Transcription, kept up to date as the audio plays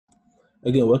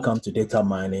Again, welcome to Data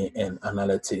Mining and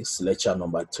Analytics lecture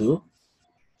number 2.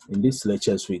 In this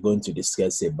lectures, we're going to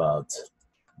discuss about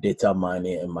data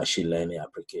mining and machine learning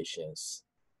applications,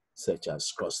 such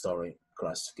as clustering,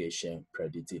 classification,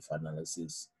 predictive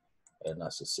analysis, and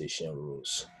association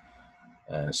rules.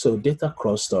 So data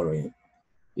clustering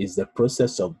is the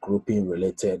process of grouping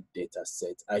related data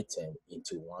set items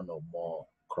into one or more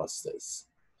clusters,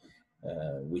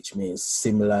 which means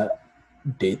similar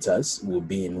data will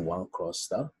be in one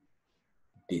cluster.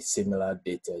 The similar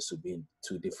data will be in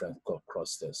two different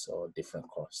clusters or different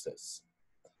clusters.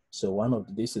 So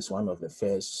this is one of the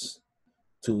first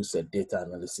tools that data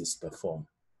analysis perform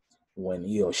when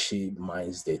he or she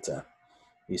mines data,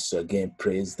 is to again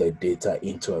place the data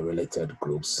into a related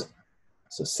groups.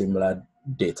 So similar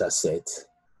data set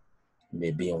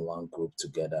may be in one group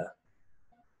together,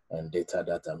 and data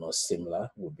that are not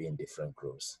similar will be in different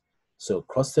groups. So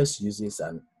clusters uses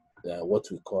what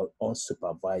we call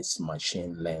unsupervised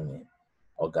machine learning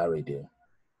algorithm,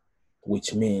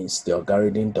 which means the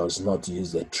algorithm does not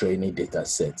use a training data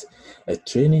set. A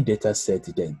training data set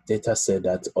is the data set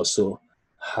that also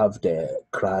have the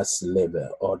class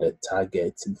level or the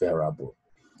target variable.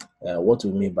 What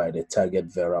we mean by the target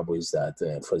variable is that,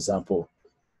 for example,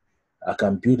 I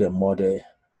can build a model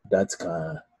that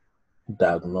can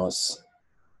diagnose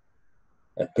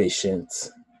a patient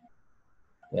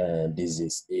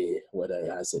disease A, whether it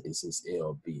has a disease A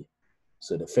or B.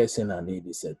 So the first thing I need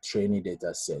is a training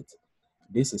data set.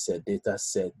 This is a data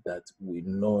set that we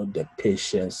know the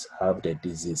patients have the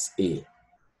disease A.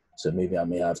 So maybe I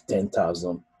may have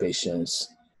 10,000 patients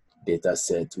data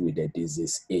set with the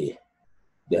disease A.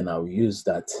 Then I'll use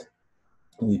that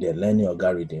with a learning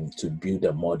algorithm to build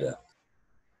a model.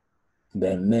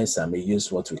 Then next, I may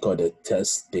use what we call the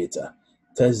test data.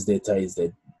 Test data is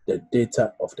the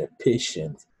data of the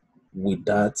patient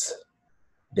without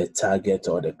the target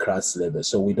or the class level.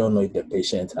 So we don't know if the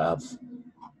patient have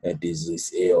a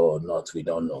disease A or not, we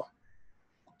don't know.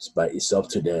 But it's up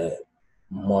to the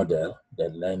model, the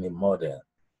learning model,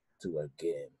 to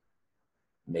again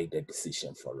make the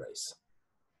decision for us.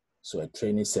 So a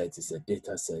training set is a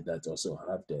data set that also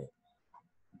have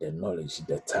the knowledge,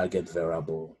 the target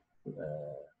variable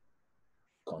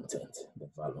content, the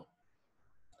value.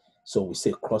 So we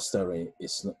say clustering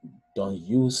is not, don't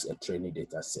use a training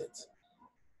data set.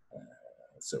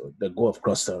 So the goal of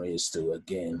clustering is to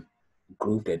again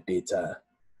group the data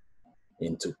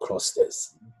into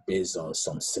clusters based on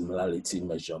some similarity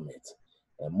measurement.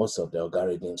 And most of the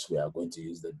algorithms, we are going to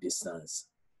use the distance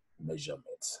measurement.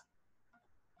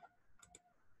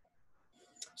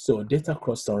 So data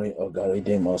clustering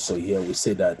algorithm also here, we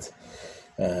say that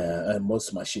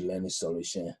most machine learning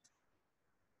solutions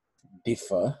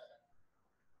differ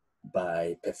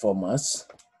by performance,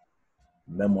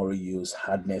 memory use,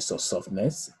 hardness or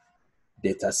softness,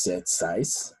 data set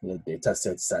size. The data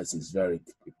set size is very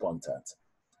important.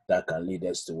 That can lead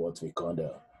us to what we call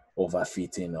the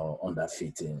overfitting or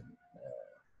underfitting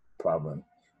problem.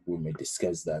 We may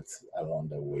discuss that along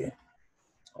the way.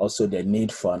 Also, the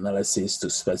need for analysis to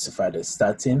specify the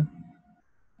starting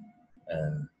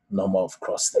and number of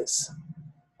clusters,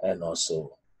 and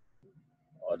also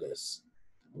others.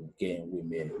 Again, we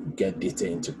may get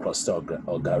detail into cluster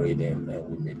algorithm and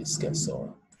we may discuss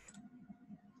all.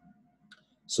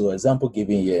 So example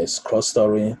given here is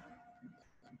clustering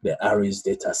the ARIS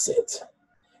data set.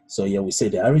 So here we say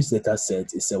the ARIS data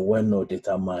set is a well-known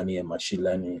data mining and machine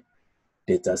learning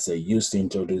data set used to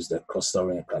introduce the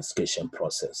clustering and classification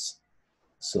process.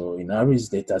 So in ARIS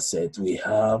data set, we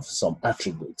have some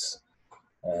attributes.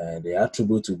 The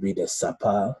attribute will be the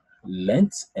SAPA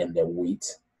length and the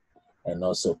width, and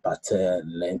also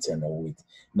pattern length and the width.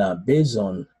 Now, based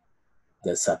on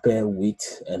the SAPA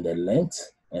width and the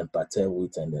length and pattern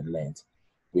width and the length,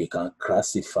 we can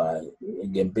classify,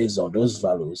 again, based on those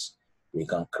values, we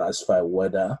can classify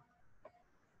whether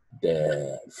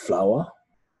the flower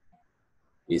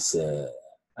is a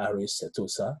Aries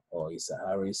setosa or is a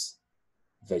Aries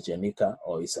virginica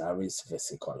or is a Aries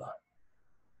versicolor.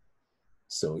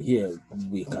 So here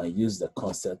we can use the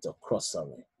concept of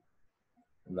clustering.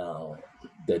 Now,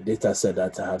 the data set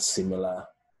that have similar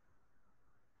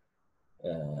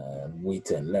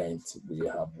width and length, we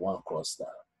have one cluster.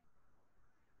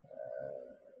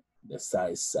 The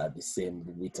size are the same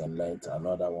width and length.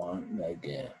 Another one,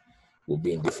 again, will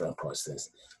be in different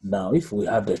clusters. Now, if we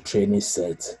have the training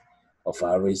set of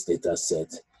our race data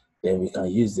set, then we can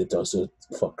use it also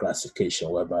for classification,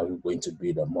 whereby we're going to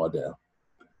build a model.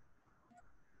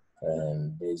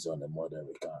 And based on the model,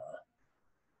 we can,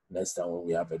 next time when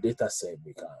we have a data set,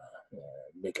 we can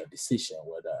make a decision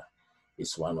whether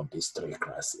it's one of these three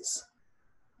classes.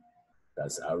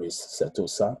 That's Aries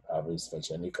setosa, Aries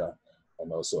virginica,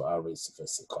 and also Aries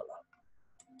versicolor.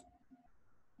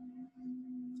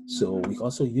 So we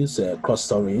also use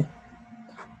cross-story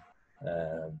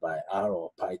by R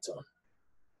or Python.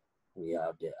 We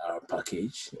have the R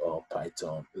package or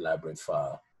Python library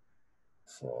file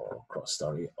for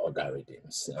cross-story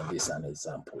algorithms. And this is an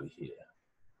example here.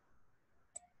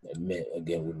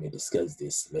 Again, we may discuss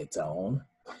this later on.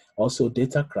 Also,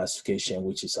 data classification,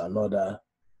 which is another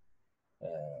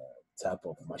type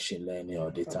of machine learning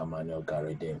or data mining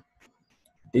algorithm.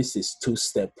 This is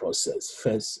two-step process.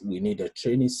 First, we need a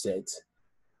training set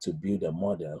to build a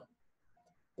model.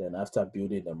 Then after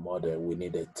building the model, we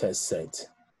need a test set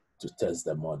to test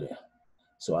the model.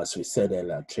 So as we said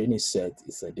earlier, training set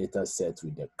is a data set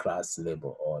with the class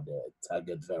label or the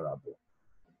target variable.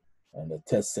 And the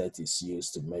test set is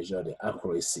used to measure the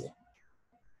accuracy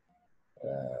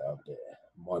of the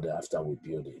model after we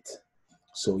build it.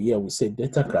 So here we say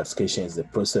data classification is the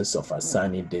process of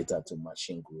assigning data to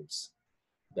machine groups.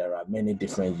 There are many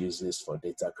different uses for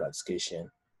data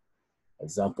classification.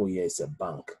 Example here is a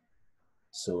bank.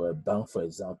 So a bank, for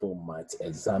example, might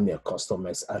examine a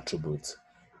customer's attributes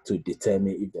to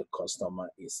determine if the customer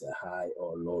is a high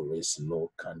or low risk,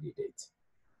 low candidate.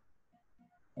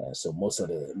 So most of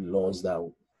the laws that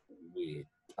we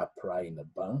apply in the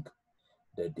bank,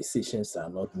 the decisions are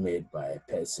not made by a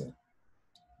person.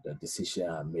 The decisions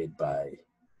are made by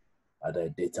other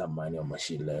data mining or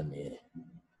machine learning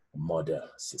model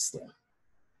system.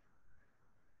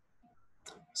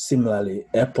 Similarly,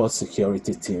 airport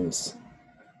security teams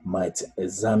might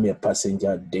examine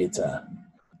passenger data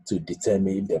to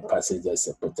determine if the passenger is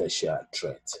a potential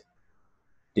threat.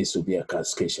 This will be a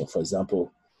classification. For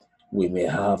example, we may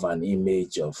have an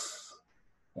image of,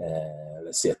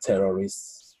 let's say, a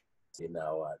terrorist in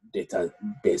our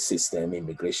database system,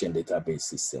 immigration database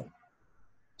system.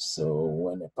 So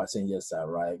when the passengers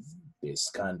arrive, they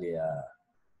scan their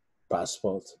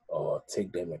passport or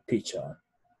take them a picture,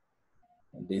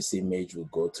 and this image will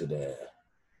go to the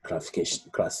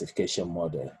classification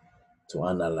model to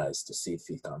analyze to see if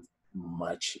it can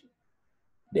match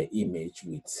the image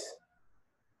with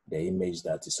the image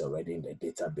that is already in the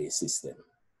database system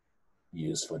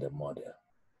used for the model.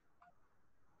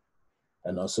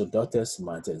 And also doctors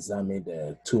might examine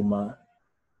the tumor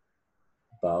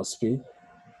biopsy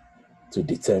to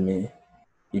determine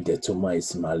if the tumor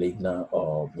is malignant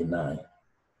or benign.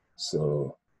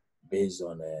 So based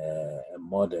on a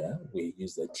model, we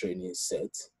use the training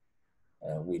set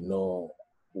and we know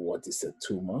what is a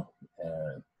tumor,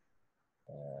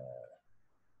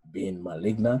 being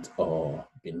malignant or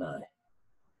benign.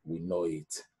 We know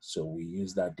it. So we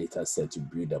use that data set to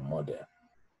build a model.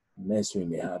 Next, we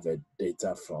may have a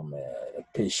data from a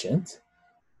patient,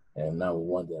 and now we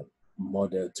want the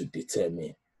model to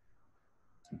determine,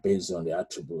 based on the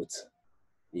attributes,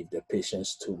 if the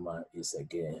patient's tumor is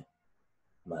again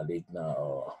malignant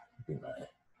or benign.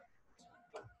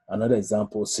 Another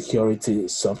example, security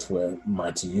software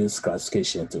might use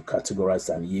classification to categorize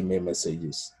an email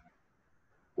messages,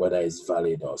 whether it's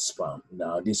valid or spam.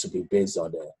 Now, this will be based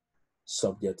on the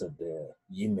subject of the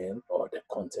email or the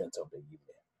content of the email.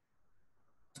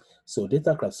 So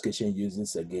data classification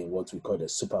uses, again, what we call the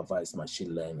supervised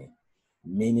machine learning,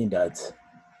 meaning that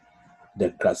the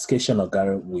classification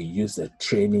algorithm will use the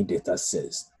training data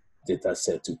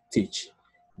set to teach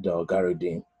the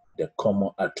algorithm the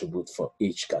common attribute for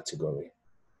each category.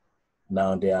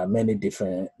 Now, there are many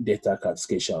different data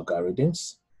classification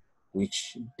algorithms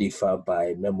which differ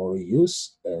by memory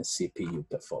use and CPU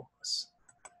performance.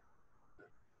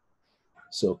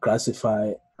 So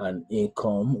classify an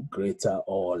income greater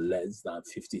or less than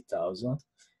 50,000.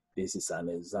 This is an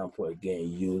example, again,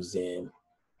 using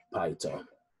Python.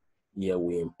 Here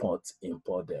we import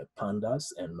the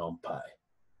pandas and NumPy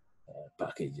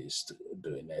packages to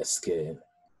do an sklearn,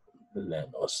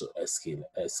 also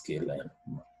sklearn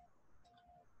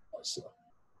also.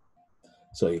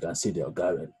 So you can see the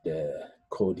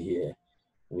code here.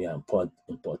 We are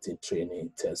importing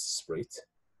training test spread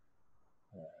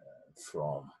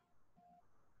from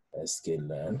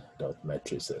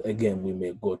sklearn.metrics. Again, we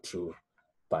may go through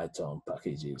Python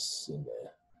packages in the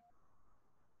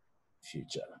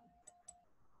future.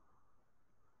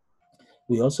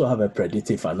 We also have a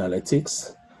predictive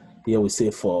analytics. Here we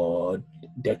say for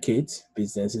decades,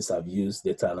 businesses have used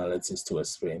data analytics to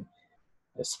explain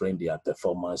their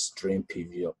performance during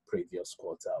previous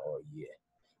quarter or year.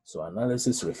 So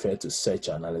analysis refers to search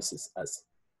analysis as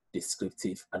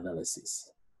descriptive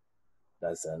analysis.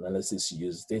 That's analysis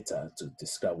use data to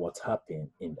describe what happened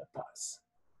in the past.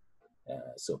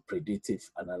 So predictive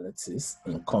analysis,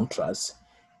 in contrast,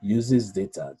 uses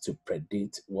data to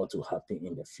predict what will happen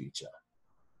in the future.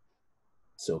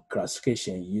 So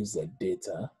classification uses the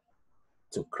data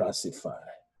to classify.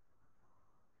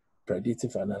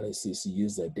 Predictive analysis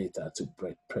uses the data to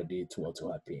predict what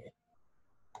will happen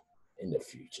in the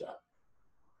future.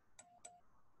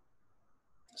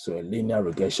 So a linear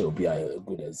regression will be a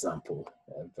good example.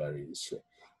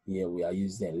 Here we are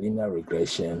using a linear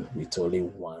regression with only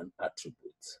one attribute.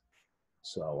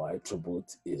 So our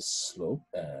attribute is slope,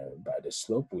 by the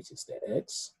slope, which is the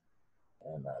x.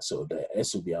 And so the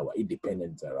s will be our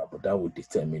independent variable. That will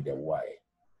determine the y.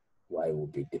 Y will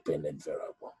be dependent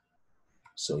variable.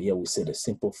 So here we say the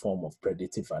simple form of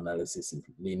predictive analysis is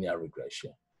linear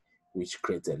regression, which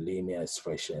creates a linear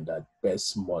expression that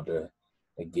best model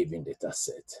a given data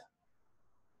set.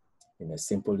 In a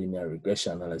simple linear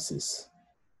regression analysis,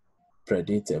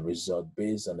 predict a result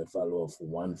based on the value of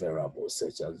one variable,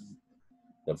 such as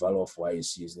the value of y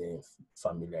is using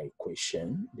familiar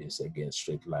equation. This again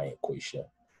straight line equation.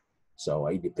 So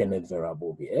our independent variable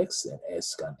will be x, and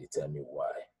s can determine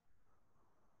y.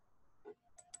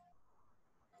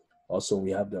 Also,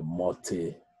 we have the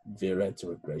multivariate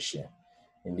regression.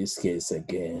 In this case,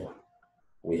 again,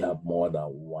 we have more than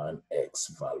one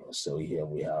x value. So here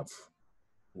we have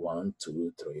 1,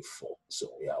 2, 3, 4.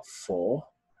 So we have 4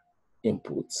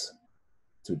 inputs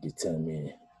to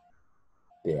determine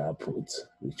the output,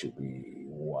 which will be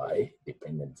y,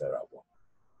 dependent variable.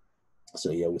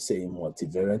 So here we say in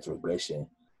multivariate regression,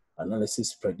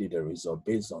 analysis predict the result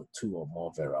based on 2 or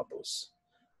more variables.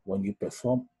 When you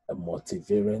perform a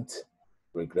multivariate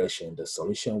regression, the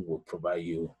solution will provide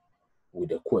you with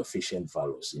the coefficient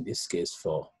values. In this case,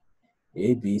 for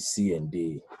A, B, C, and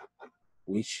D,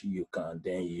 which you can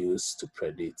then use to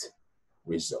predict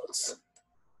results.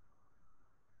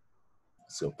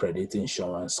 So predict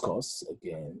insurance costs,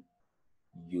 again,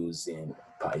 using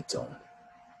Python.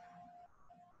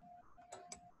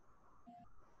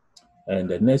 And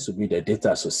the next will be the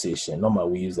data association.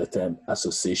 Normally we use the term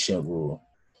association rule.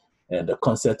 And the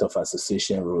concept of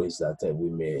association rule is that we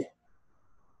may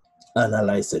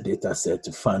analyze the data set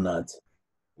to find out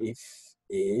if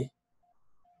A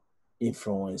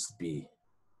influenced B.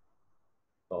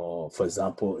 Or for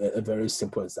example, a very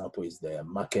simple example is the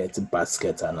market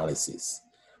basket analysis.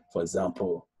 For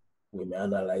example, we may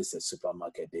analyze a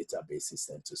supermarket database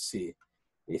system to see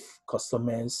if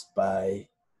customers buy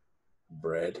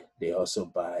bread, they also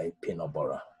buy peanut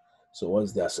butter. So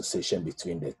what's the association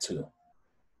between the two?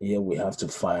 Here we have to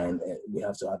we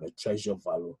have to have a threshold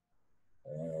value,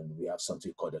 and we have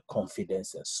something called the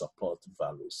confidence and support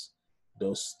values.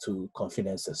 Those two,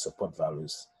 confidence and support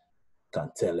values,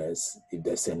 can tell us if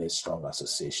there's any strong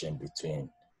association between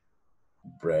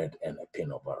bread and a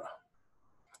peanut butter.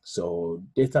 So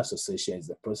data association is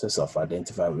the process of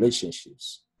identifying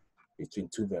relationships between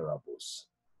two variables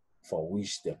for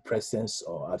which the presence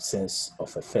or absence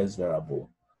of a first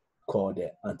variable called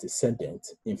the antecedent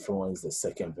influence the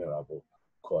second variable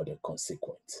called the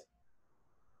consequent.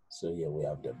 So here we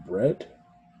have the bread,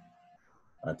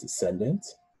 antecedent,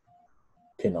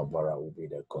 peanut butter will be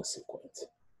the consequent.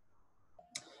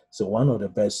 So one of the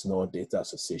best known data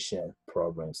association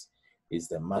problems is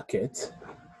the market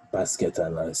basket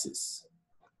analysis,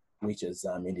 which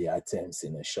examines the items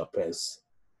in a shopper's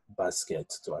basket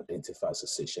to identify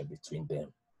association between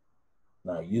them.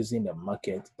 Now, using the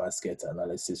market basket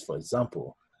analysis, for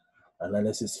example,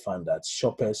 analysis found that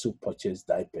shoppers who purchase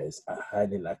diapers are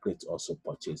highly likely to also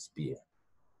purchase beer.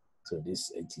 So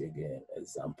this is again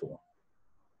example.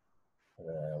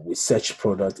 We search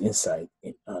product inside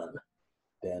in an.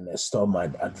 Then a store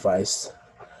might advertise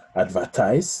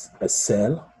a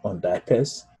sale on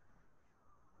diapers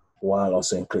while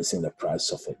also increasing the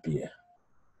price of a beer.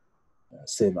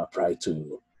 Same apply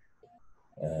to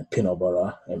peanut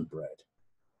butter and bread.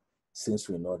 Since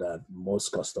we know that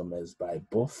most customers buy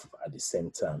both at the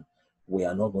same time, we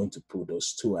are not going to put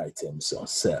those two items on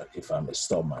sale. If I'm a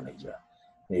store manager,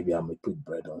 maybe I may put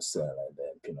bread on sale and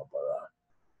then peanut butter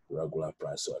regular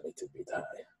price or a little bit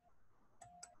high.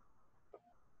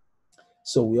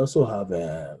 So we also have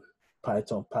a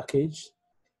Python package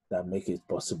that make it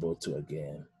possible to,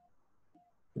 again,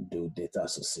 do data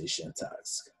association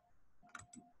tasks.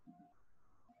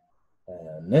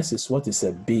 Next is what is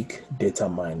a big data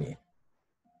mining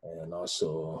and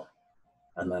also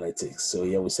analytics. So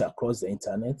here we say across the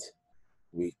internet,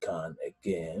 we can,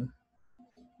 again,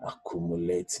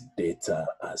 accumulate data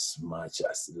as large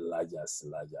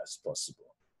as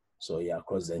possible. So here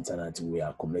across the internet, we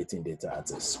are accumulating data at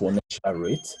an exponential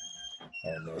rate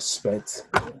and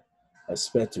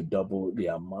expect to double the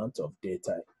amount of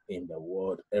data in the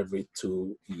world every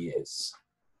 2 years.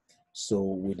 So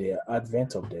with the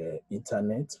advent of the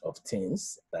Internet of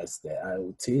Things, that's the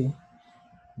IoT,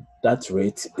 that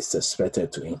rate is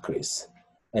expected to increase.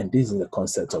 And this is the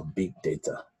concept of big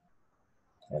data.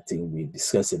 I think we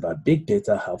discussed about big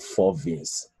data have four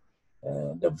V's.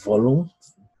 The volume,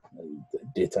 the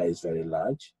data is very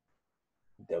large.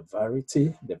 The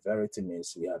variety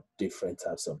means we have different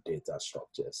types of data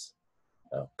structures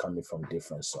coming from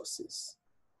different sources.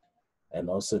 And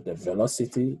also the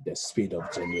velocity, the speed of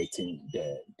generating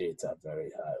the data very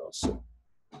high also.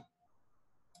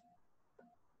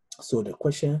 So the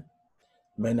question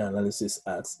many analysts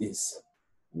ask is,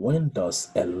 when does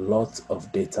a lot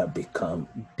of data become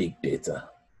big data?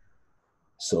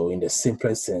 So in the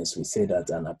simplest sense, we say that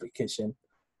an application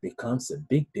becomes a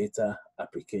big data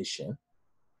application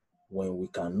when we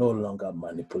can no longer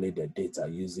manipulate the data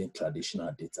using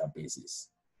traditional databases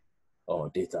or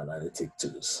data analytic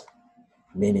tools,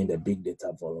 meaning the big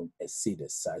data volume exceeds the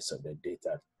size of the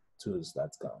data tools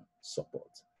that can support.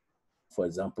 For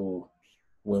example,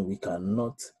 when we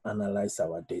cannot analyze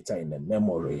our data in the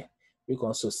memory, we can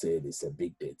also say it is a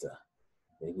big data,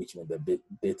 which means the big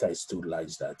data is too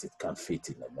large that it can fit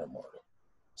in the memory.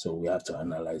 So we have to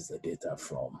analyze the data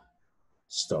from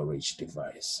storage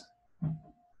device.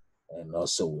 And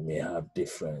also we may have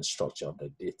different structure of the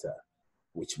data,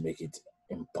 which make it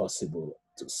impossible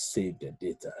to save the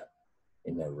data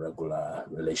in a regular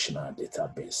relational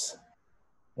database.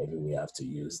 Maybe we have to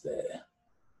use the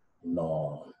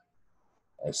non-SQL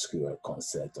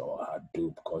concept or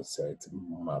Hadoop concept,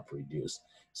 MapReduce.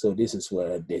 So this is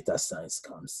where data science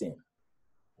comes in.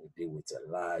 We deal with a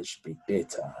large big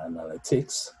data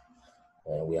analytics,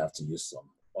 and we have to use some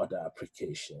other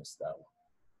applications that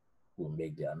will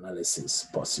make the analysis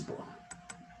possible.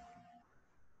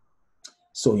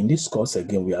 So in this course,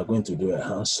 again, we are going to do a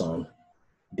hands-on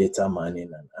data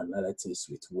mining and analytics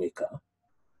with Waker.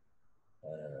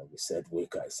 We said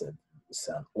Waker, I said it's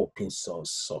an open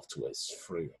source software, it's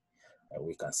free. And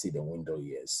we can see the window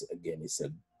here. Again, it's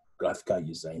a graphical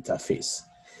user interface.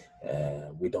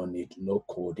 We don't need no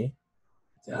coding.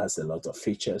 It has a lot of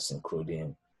features,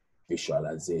 including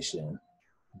visualization,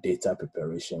 data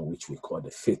preparation, which we call the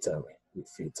filtering. We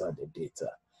filter the data.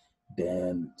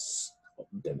 Then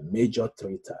the major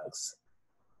three tags,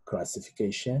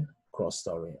 classification,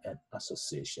 clustering, and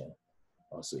association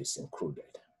also is included.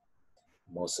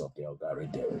 Most of the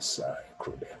algorithms are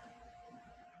included.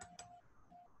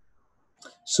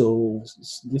 So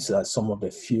these are some of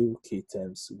the few key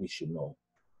terms we should know.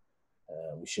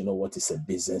 We should know what is a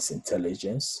business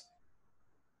intelligence.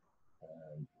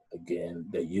 Again,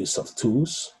 the use of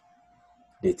tools,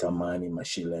 data mining,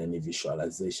 machine learning,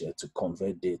 visualization to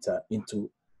convert data into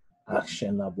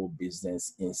actionable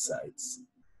business insights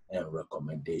and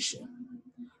recommendation.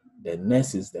 The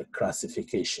next is the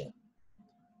classification,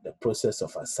 the process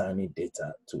of assigning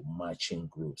data to matching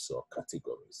groups or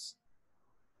categories.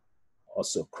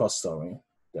 Also clustering,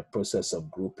 the process of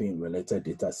grouping related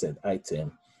dataset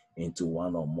items into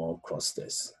one or more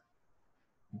clusters.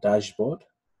 Dashboard,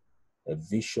 a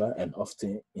visual and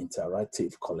often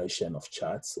interactive collection of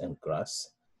charts and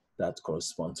graphs that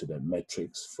correspond to the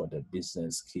metrics for the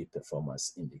business key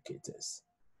performance indicators.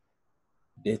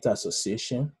 Data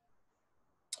association,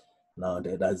 now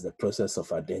that's the process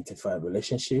of identifying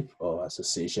relationship or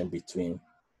association between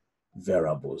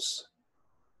variables.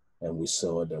 And we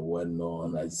saw the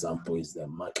well-known example is the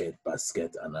market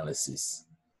basket analysis.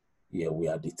 Here we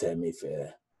are determining if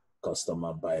a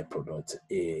customer buy product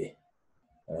A,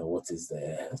 what is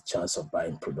the chance of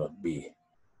buying product B,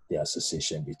 the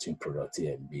association between product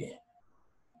A and B.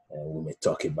 And we may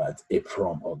talk about a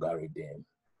PROM algorithm,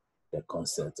 the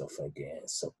concept of, again,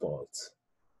 support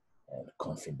and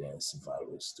confidence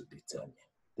values to determine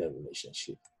the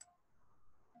relationship.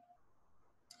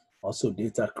 Also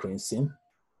data cleansing,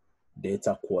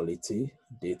 data quality,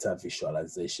 data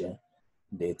visualization,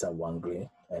 data wrangling,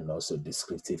 and also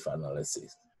descriptive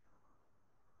analysis.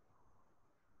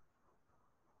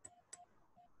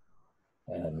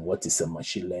 And what is a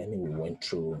machine learning? We went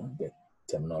through the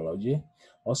terminology.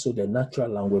 Also the natural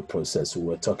language process, we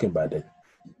were talking about the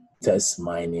text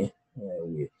mining.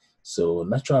 So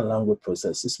natural language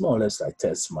process is more or less like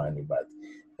text mining, but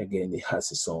again, it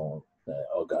has its own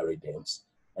algorithms.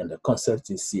 And the concept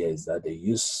is here is that the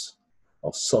use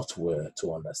of software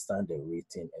to understand the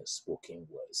written and spoken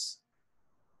words.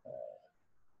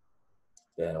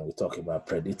 Then we talk about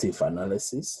predictive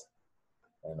analysis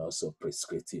and also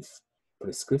prescriptive.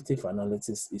 Prescriptive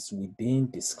analysis is within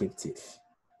descriptive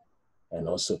and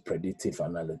also predictive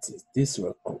analysis. This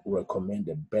recommend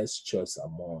the best choice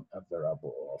among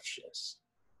available options.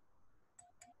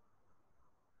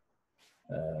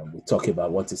 We talk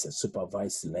about what is a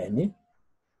supervised learning,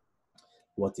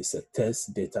 what is a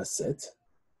test data set.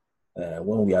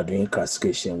 When we are doing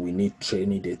classification, we need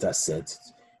training data set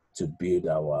to build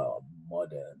our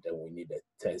model. Then we need a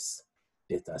test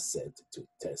data set to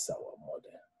test our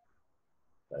model.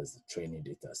 That's the training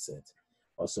data set.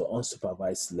 Also,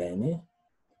 unsupervised learning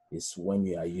is when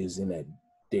you are using a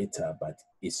data, but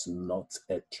it's not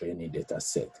a training data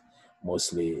set,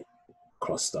 mostly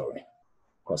clustering.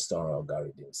 Clustering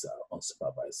algorithms are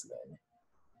unsupervised learning.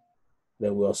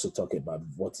 Then we also talk about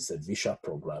what is a visual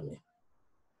programming.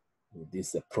 This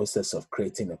is the process of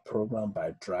creating a program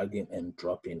by dragging and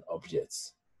dropping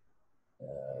objects.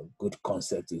 Good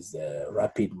concept is the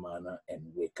rapid manner and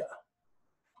Weka.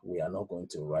 We are not going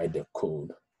to write the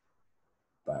code,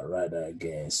 but rather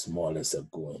again, small as a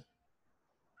going.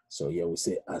 So here we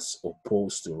say, as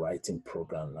opposed to writing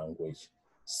program language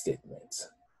statements.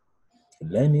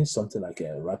 Learning something like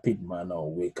a rapid manner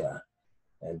or Weka,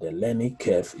 and the learning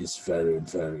curve is very,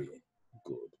 very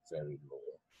good, very low.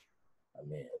 I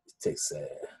mean, it takes a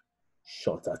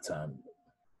shorter time.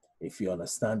 If you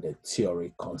understand the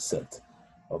theory concept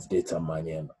of data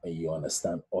mining and you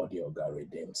understand all the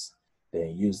algorithms,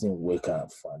 then using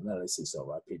Weka for analysis of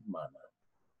rapid manner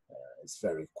is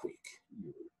very quick.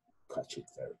 You catch it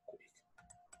very quick.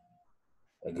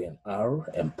 Again, R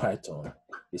and Python,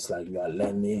 it's like you are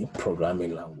learning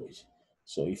programming language.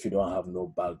 So if you don't have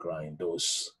no background in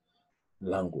those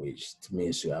language, it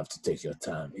means you have to take your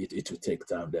time. It will take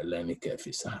time. The learning curve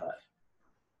is high.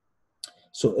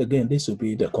 So again, this will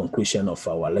be the conclusion of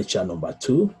our lecture number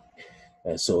 2.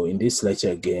 So in this lecture,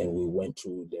 again, we went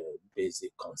through the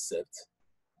basic concept.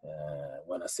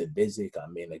 When I say basic, I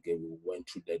mean, again, we went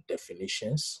through the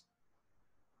definitions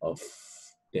of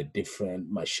the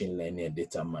different machine learning and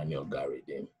data mining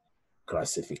algorithm: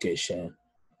 classification,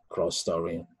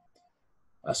 clustering,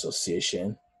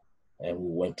 association, and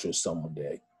we went through some of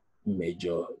the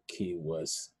major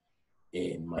keywords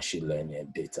in machine learning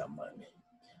and data mining.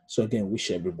 So again,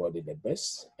 wish everybody the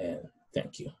best, and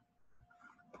thank you.